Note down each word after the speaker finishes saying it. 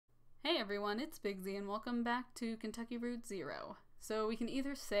Hey everyone, it's Bigsy and welcome back to Kentucky Route Zero. So we can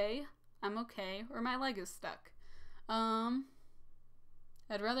either say, I'm okay, or my leg is stuck. I'd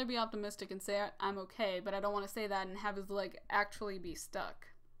rather be optimistic and say I'm okay, but I don't want to say that and have his leg actually be stuck.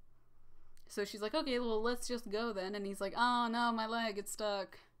 So she's like, okay, well let's just go then, and he's like, oh no, my leg, it's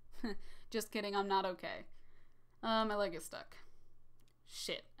stuck. Just kidding, I'm not okay. My leg is stuck.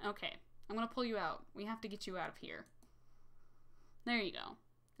 Shit, okay. I'm gonna pull you out. We have to get you out of here. There you go.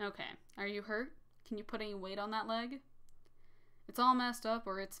 Okay, are you hurt? Can you put any weight on that leg? It's all messed up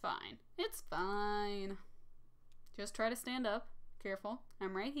or it's fine. It's fine. Just try to stand up. Careful,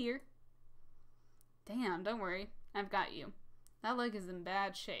 I'm right here. Damn, don't worry. I've got you. That leg is in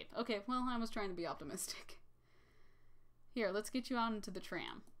bad shape. Okay, well, I was trying to be optimistic. Here, let's get you out into the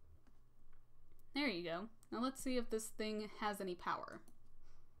tram. There you go. Now let's see if this thing has any power.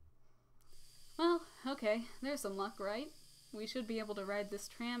 Well, okay, there's some luck, right? We should be able to ride this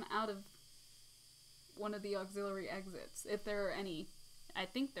tram out of one of the auxiliary exits, if there are any. I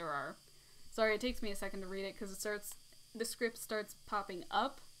think there are. Sorry, it takes me a second to read it because the script starts popping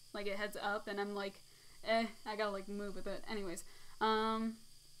up, like it heads up, and I'm like, I gotta like move with it. Anyways, I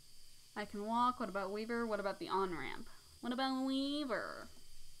can walk. What about Weaver? What about the on-ramp? What about Weaver?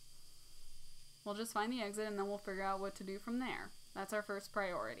 We'll just find the exit and then we'll figure out what to do from there. That's our first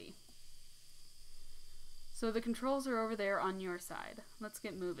priority. So the controls are over there on your side. Let's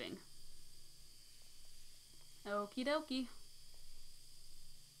get moving. Okie dokie.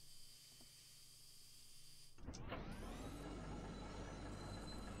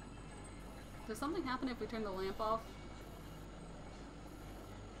 Does something happen if we turn the lamp off?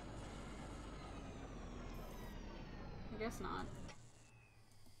 I guess not.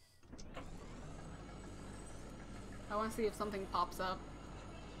 I want to see if something pops up.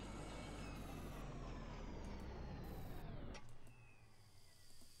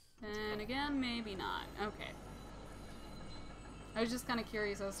 And again, maybe not. Okay. I was just kind of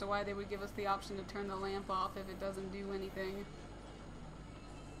curious as to why they would give us the option to turn the lamp off if it doesn't do anything.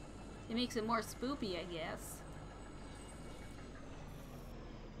 It makes it more spoopy, I guess.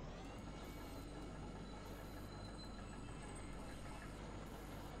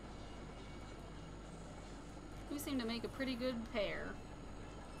 We seem to make a pretty good pair.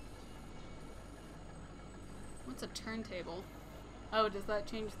 What's a turntable? Oh, does that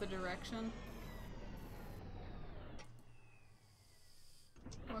change the direction?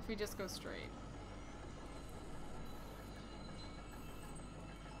 What if we just go straight?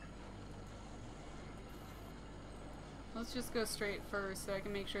 Let's just go straight first so I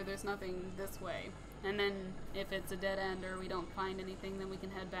can make sure there's nothing this way. And then if it's a dead end or we don't find anything, then we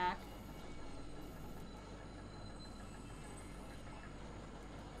can head back.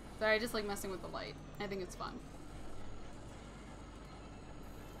 Sorry, I just like messing with the light. I think it's fun.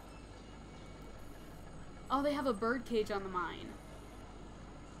 Oh, they have a bird cage on the mine.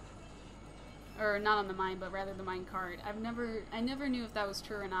 Or not on the mine, but rather the mine cart. I never knew if that was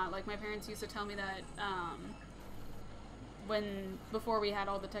true or not. Like, my parents used to tell me that, before we had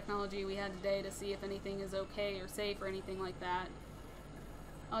all the technology we had today to see if anything is okay or safe or anything like that.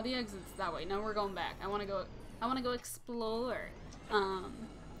 Oh, the exit's that way. No, we're going back. I wanna go explore.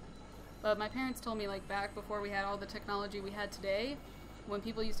 But my parents told me, like, back before we had all the technology we had today, when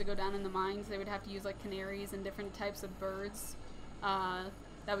people used to go down in the mines, they would have to use like canaries and different types of birds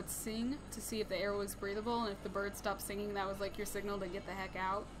that would sing to see if the air was breathable, and if the bird stopped singing, that was like your signal to get the heck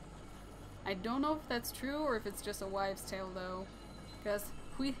out. I don't know if that's true or if it's just a wives' tale though, because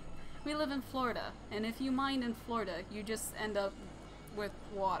we live in Florida, and if you mine in Florida, you just end up with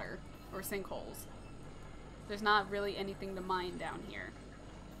water or sinkholes. There's not really anything to mine down here.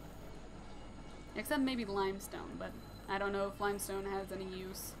 Except maybe limestone, but I don't know if limestone has any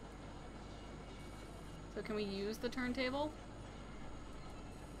use. So can we use the turntable?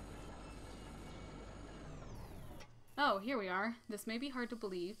 Oh, here we are. This may be hard to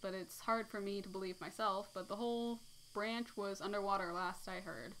believe, but it's hard for me to believe myself, but the whole branch was underwater last I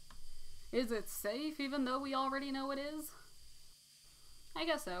heard. Is it safe even though we already know it is? I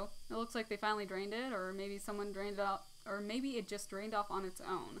guess so. It looks like they finally drained it, or maybe someone drained it out, or maybe it just drained off on its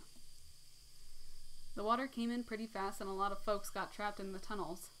own. The water came in pretty fast and a lot of folks got trapped in the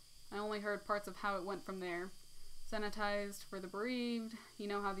tunnels. I only heard parts of how it went from there. Sanitized for the bereaved, you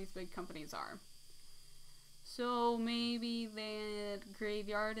know how these big companies are. So maybe that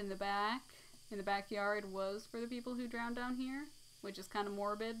graveyard in the backyard was for the people who drowned down here, which is kind of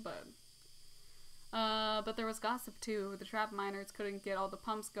morbid, but there was gossip too. The trapped miners couldn't get all the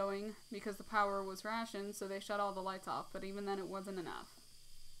pumps going because the power was rationed, so they shut all the lights off, but even then it wasn't enough.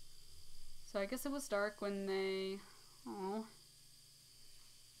 So I guess it was dark when they... Oh.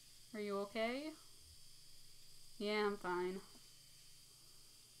 Are Are you okay? Yeah, I'm fine.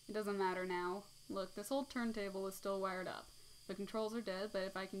 It doesn't matter now. Look, this old turntable is still wired up. The controls are dead, but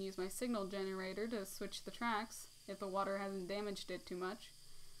if I can use my signal generator to switch the tracks, if the water hasn't damaged it too much,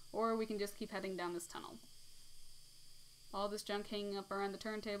 or we can just keep heading down this tunnel. All this junk hanging up around the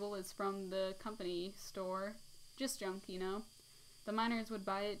turntable is from the company store. Just junk, you know. The miners would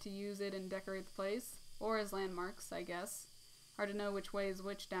buy it to use it and decorate the place, or as landmarks, I guess. Hard to know which way is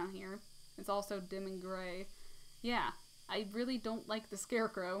which down here. It's all so dim and gray. Yeah, I really don't like the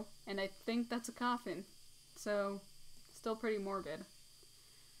scarecrow, and I think that's a coffin. So, still pretty morbid.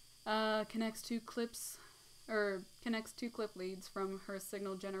 Connects two clip leads from her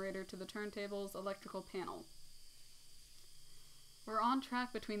signal generator to the turntable's electrical panel. We're on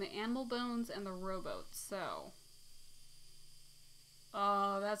track between the animal bones and the rowboat, so...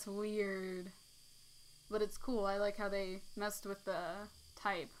 Oh, that's weird. But it's cool. I like how they messed with the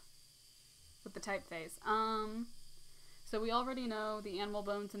typeface. So we already know the animal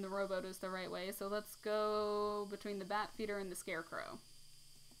bones and the rowboat is the right way, so let's go between the bat feeder and the scarecrow.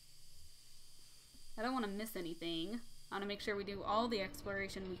 I don't want to miss anything. I want to make sure we do all the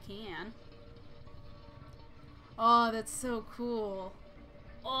exploration we can. Oh, that's so cool.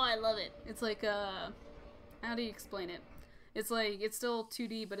 Oh, I love it. It's like, how do you explain it? It's like, it's still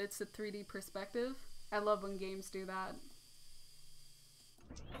 2D, but it's a 3D perspective. I love when games do that.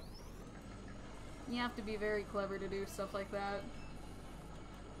 You have to be very clever to do stuff like that.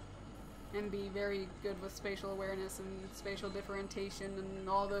 And be very good with spatial awareness and spatial differentiation and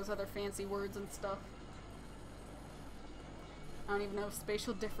all those other fancy words and stuff. I don't even know if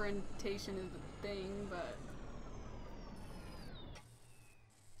spatial differentiation is a thing, but...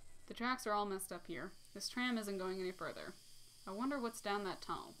 The tracks are all messed up here. This tram isn't going any further. I wonder what's down that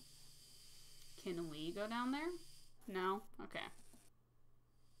tunnel. Can we go down there? No? Okay.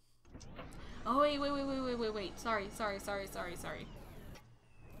 Oh, wait. Sorry.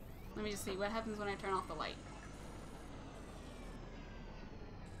 Let me just see. What happens when I turn off the light?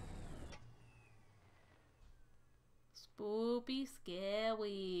 Spoopy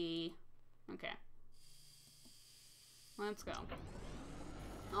scary. Okay. Let's go.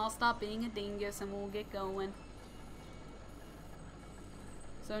 I'll stop being a dingus and we'll get going.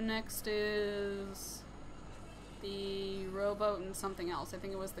 So next is the rowboat and something else. I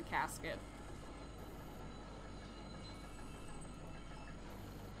think it was the casket.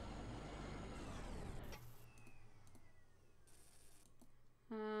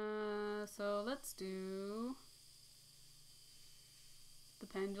 So let's do the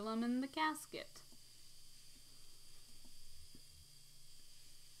pendulum and the casket.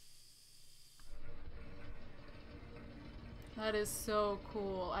 That is so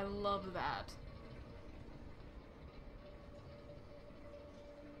cool. I love that.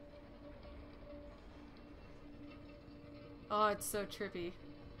 Oh, it's so trippy.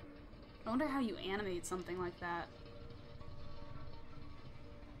 I wonder how you animate something like that.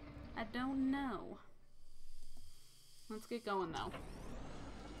 I don't know. Let's get going though.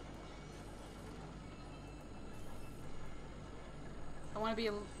 I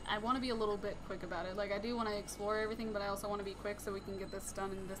want to be a little bit quick about it. Like, I do want to explore everything, but I also want to be quick so we can get this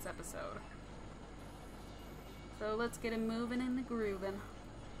done in this episode. So let's get it moving and grooving.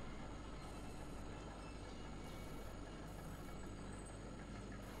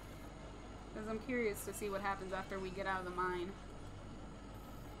 Because I'm curious to see what happens after we get out of the mine.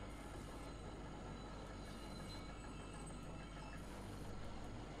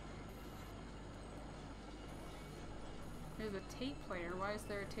 There's a tape player. Why is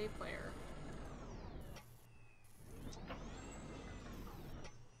there a tape player?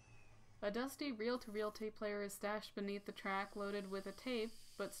 A dusty reel-to-reel tape player is stashed beneath the track, loaded with a tape,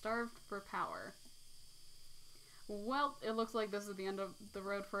 but starved for power. Well, it looks like this is the end of the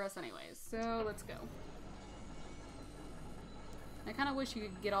road for us anyways, so let's go. I kind of wish you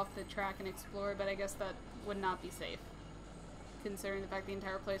could get off the track and explore, but I guess that would not be safe, considering the fact the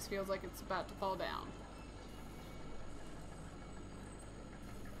entire place feels like it's about to fall down.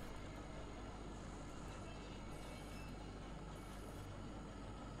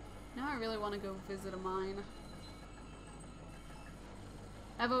 Now I really want to go visit a mine.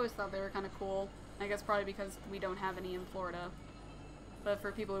 I've always thought they were kind of cool. I guess probably because we don't have any in Florida. But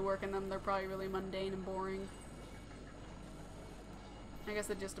for people who work in them, they're probably really mundane and boring. I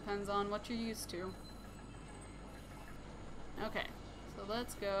guess it just depends on what you're used to. Okay, so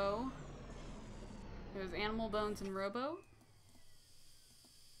let's go. There's animal bones and rowboat.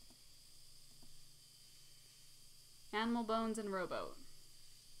 Animal bones and rowboat.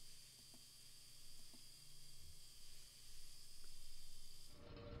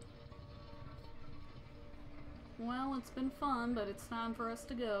 Well, it's been fun, but it's time for us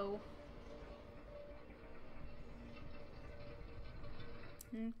to go.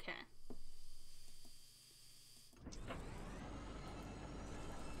 Okay.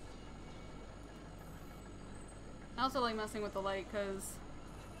 I also like messing with the light because,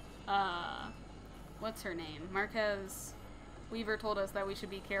 what's her name? Marquez Weaver told us that we should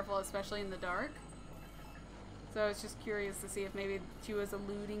be careful, especially in the dark. So I was just curious to see if maybe she was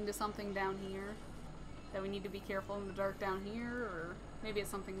alluding to something down here. That we need to be careful in the dark down here, or maybe it's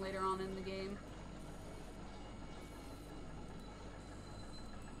something later on in the game.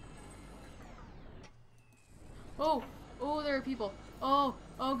 Oh! Oh, there are people! Oh!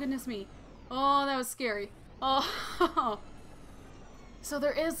 Oh, goodness me! Oh, that was scary. Oh! So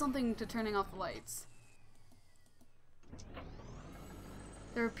there is something to turning off the lights.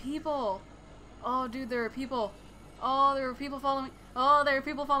 There are people! Oh, dude, there are people! Oh, there are people following- Oh, there are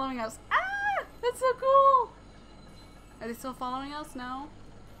people following us! Ah! That's so cool! Are they still following us? No?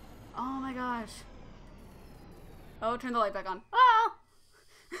 Oh my gosh. Oh, turn the light back on. Ah!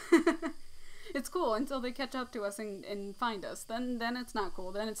 It's cool until they catch up to us and find us. Then it's not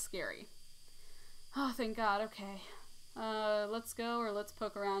cool. Then it's scary. Oh, thank God. Okay. Let's go, or let's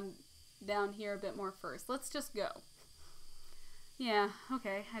poke around down here a bit more first. Let's just go. Yeah,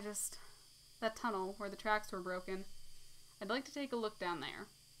 okay. That tunnel where the tracks were broken. I'd like to take a look down there.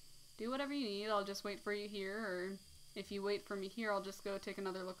 Do whatever you need. I'll just wait for you here, or if you wait for me here, I'll just go take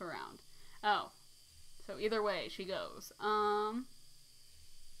another look around. Oh. So either way, she goes.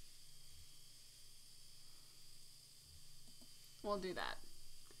 We'll do that.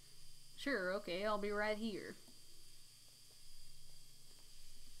 Sure, okay, I'll be right here.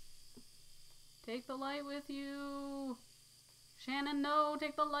 Take the light with you! Shannon, no!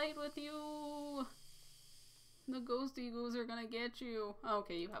 Take the light with you! The ghost eagles are gonna get you.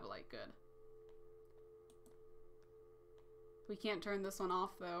 Okay, you have a light, good. We can't turn this one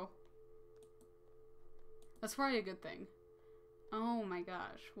off, though. That's probably a good thing. Oh my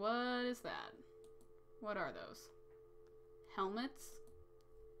gosh, what is that? What are those? Helmets?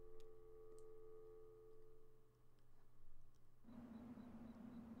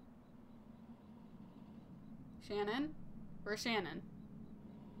 Shannon? Where's Shannon?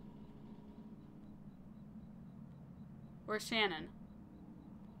 Where's Shannon?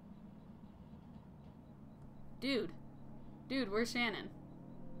 Dude. Dude, where's Shannon?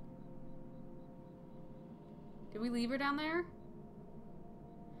 Did we leave her down there?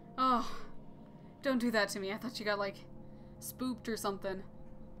 Oh. Don't do that to me. I thought she got, like, spooked or something.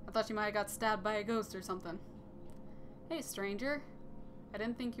 I thought she might have got stabbed by a ghost or something. Hey, stranger. I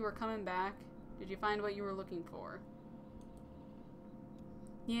didn't think you were coming back. Did you find what you were looking for?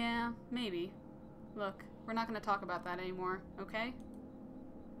 Yeah, maybe. Look, we're not gonna talk about that anymore, okay?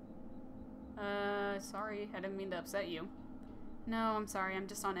 Sorry. I didn't mean to upset you. No, I'm sorry. I'm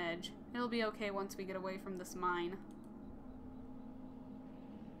just on edge. It'll be okay once we get away from this mine.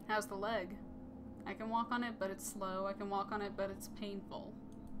 How's the leg? I can walk on it, but it's slow. I can walk on it, but it's painful.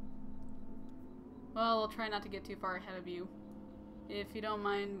 Well, I'll try not to get too far ahead of you. If you don't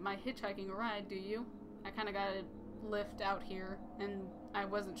mind my hitchhiking a ride, do you? I kinda got a lift out here, and I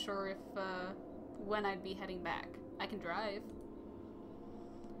wasn't sure if, when I'd be heading back. I can drive.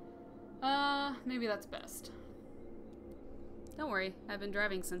 Maybe that's best. Don't worry, I've been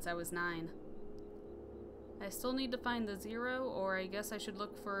driving since I was 9. I still need to find the 0, or I guess I should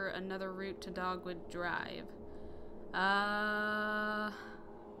look for another route to Dogwood Drive.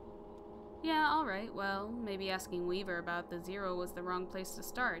 Yeah, alright, well, maybe asking Weaver about the 0 was the wrong place to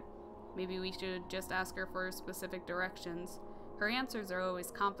start. Maybe we should just ask her for specific directions. Her answers are always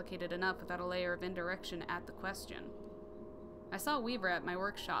complicated enough without a layer of indirection at the question. I saw Weaver at my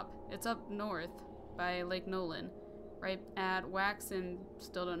workshop. It's up north, by Lake Nolan. Right at Wax and,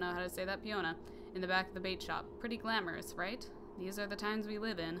 still don't know how to say that, Piona, in the back of the bait shop. Pretty glamorous, right? These are the times we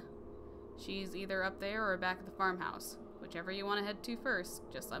live in. She's either up there or back at the farmhouse. Whichever you want to head to first,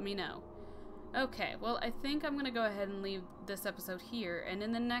 just let me know. Okay, well, I think I'm going to go ahead and leave this episode here, and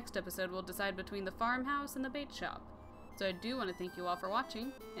in the next episode we'll decide between the farmhouse and the bait shop. So I do want to thank you all for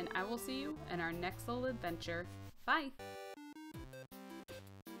watching, and I will see you in our next little adventure. Bye!